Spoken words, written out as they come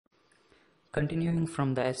Continuing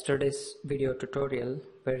from the yesterday's video tutorial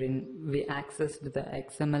wherein we accessed the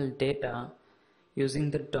XML data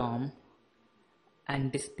using the DOM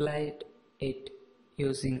and displayed it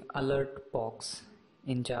using alert box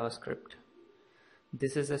in JavaScript.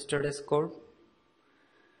 This is yesterday's code.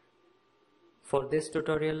 For this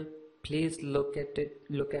tutorial, please look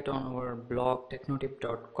at on our blog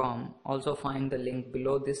technotip.com. Also find the link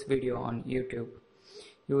below this video on YouTube.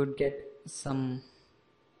 You would get some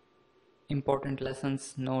important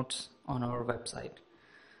lessons notes on our website.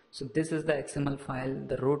 So this is the XML file.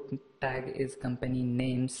 The root tag is company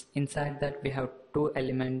names. Inside that we have two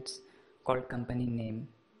elements called company name.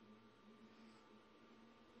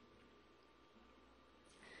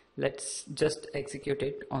 Let's just execute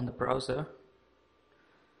it on the browser.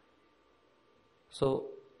 So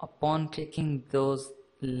upon clicking those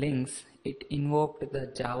links, it invoked the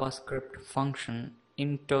JavaScript function,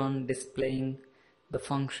 in turn displaying the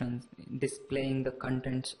functions, displaying the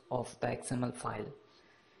contents of the XML file.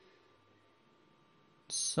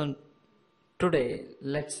 So today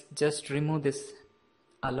let's just remove this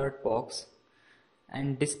alert box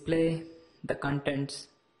and display the contents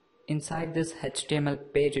inside this HTML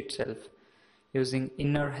page itself using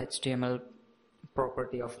innerHTML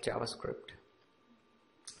property of JavaScript.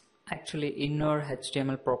 Actually,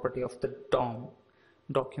 innerHTML property of the DOM,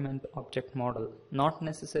 document object model, not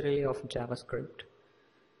necessarily of JavaScript.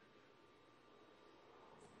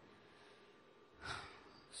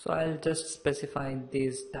 So I'll just specify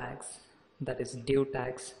these tags, that is div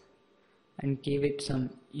tags, and give it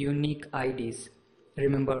some unique IDs.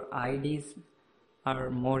 Remember, IDs are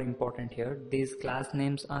more important here. These class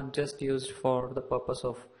names are just used for the purpose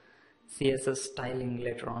of CSS styling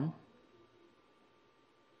later on.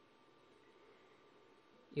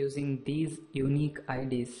 Using these unique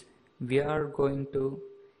IDs, we are going to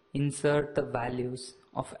insert the values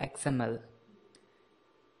of XML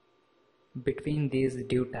between these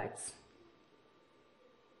div tags.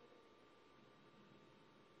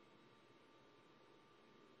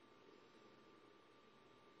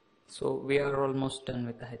 So we are almost done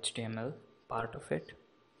with the HTML part of it.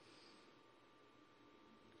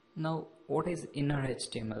 Now, what is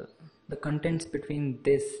innerHTML? The contents between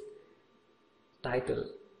this title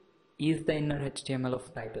is the innerHTML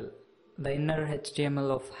of title. The innerHTML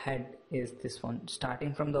of head is this one,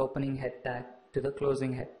 starting from the opening head tag to the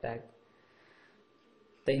closing head tag.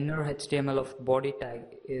 The innerHTML of body tag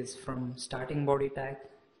is from starting body tag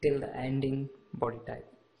till the ending body tag.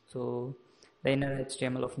 So the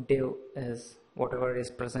innerHTML of div is whatever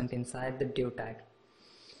is present inside the div tag.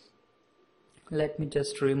 Let me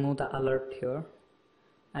just remove the alert here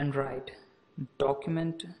and write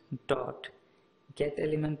document dot get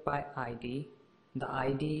element by ID. The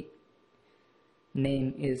ID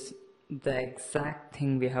name is the exact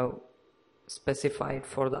thing we have specified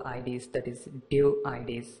for the IDs, that is div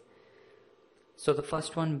IDs. So the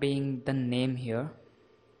first one being the name here.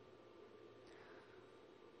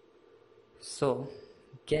 So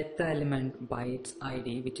get the element by its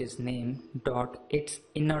ID, which is name, dot its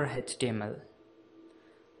innerHTML.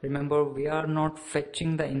 Remember, we are not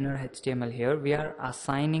fetching the innerHTML here, we are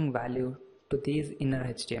assigning value to these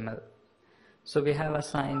innerHTML. So we have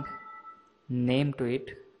assigned name to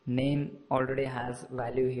it. Name already has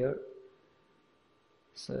value here.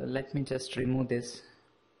 So let me just remove this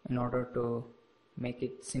in order to make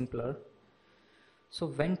it simpler. So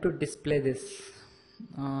when to display this?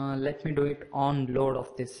 Let me do it on load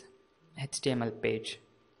of this HTML page.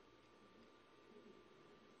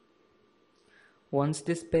 Once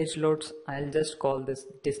this page loads, I'll just call this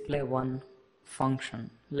display1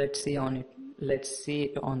 function. Let's see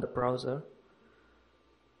it on the browser.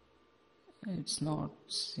 It's not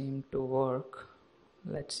seem to work.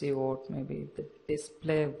 Let's see what maybe the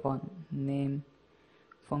display1 name,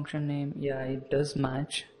 function name. Yeah, it does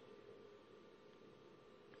match.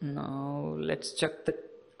 Now let's check the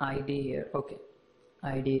ID here. Okay,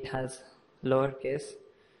 ID, it has lowercase.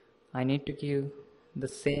 I need to give the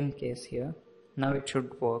same case here. Now it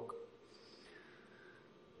should work,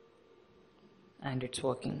 and it's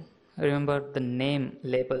working. Remember, the name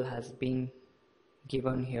label has been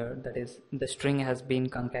given here, that is the string has been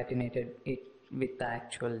concatenated it with the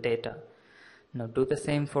actual data. Now do the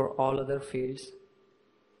same for all other fields.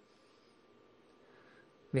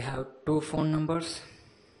 We have two phone numbers,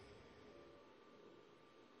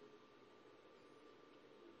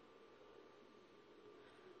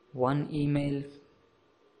 one email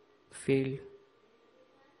field,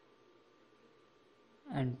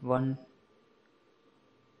 and one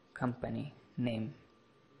company name.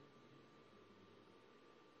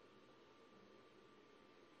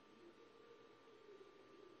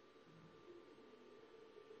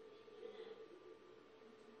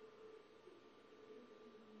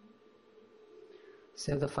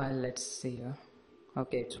 Save the file. Let's see here.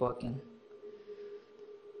 Okay, it's working.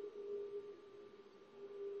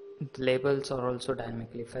 The labels are also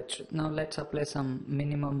dynamically fetched. Now let's apply some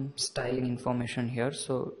minimum styling information here.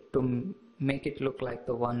 So to make it look like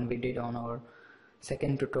the one we did on our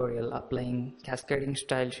second tutorial, applying cascading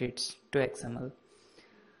style sheets to XML.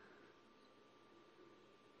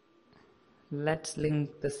 Let's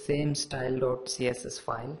link the same style.css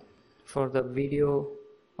file. For the video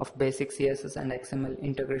of basic CSS and XML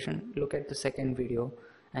integration, look at the second video,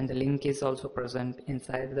 and the link is also present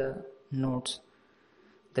inside the notes.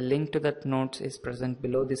 The link to that notes is present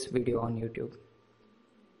below this video on YouTube.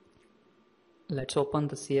 Let's open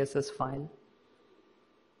the CSS file.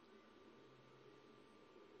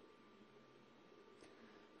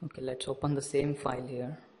 Okay, let's open the same file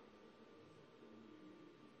here.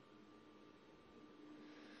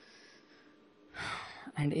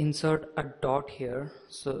 And insert a dot here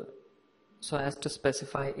so as to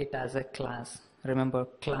specify it as a class. Remember,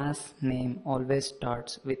 class name always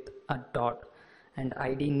starts with a dot, and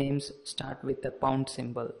ID names start with the pound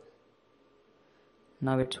symbol.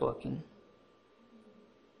 Now it's working.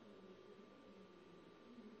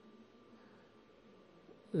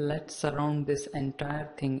 Let's surround this entire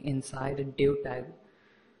thing inside a div tag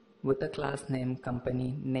with a class name,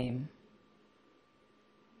 company name.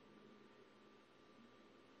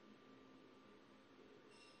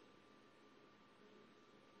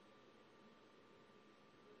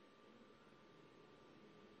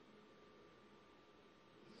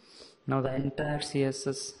 Now the entire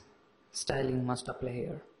CSS styling must apply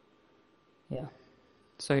here. Yeah,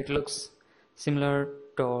 so it looks similar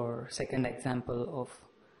to our second example of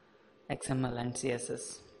XML and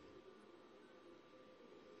CSS.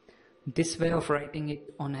 This way of writing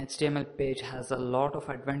it on HTML page has a lot of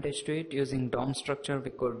advantage to it. Using DOM structure, we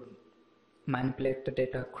could manipulate the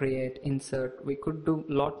data, create, insert. We could do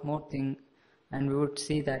a lot more things, and we would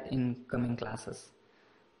see that in coming classes.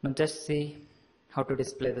 Now just see how to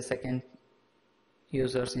display the second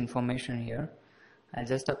user's information here. I'll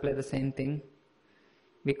just apply the same thing.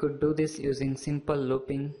 We could do this using simple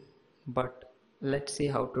looping, but let's see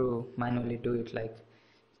how to manually do it, like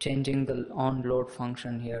changing the onload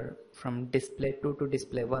function here from display2 to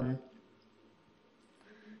display1.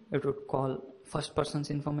 It would call first person's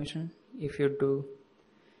information. If you do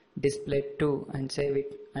display2 and save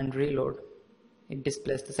it and reload, it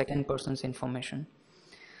displays the second person's information.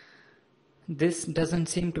 This doesn't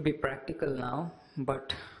seem to be practical now,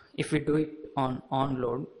 but if we do it on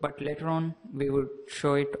onload, but later on we would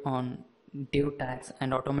show it on div tags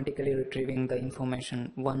and automatically retrieving the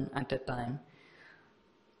information one at a time.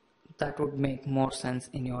 That would make more sense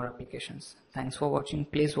in your applications. Thanks for watching.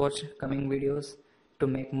 Please watch coming videos to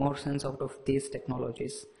make more sense out of these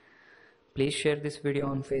technologies. Please share this video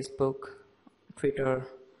on Facebook, Twitter,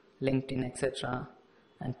 LinkedIn, etc.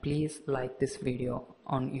 And please like this video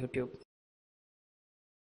on YouTube.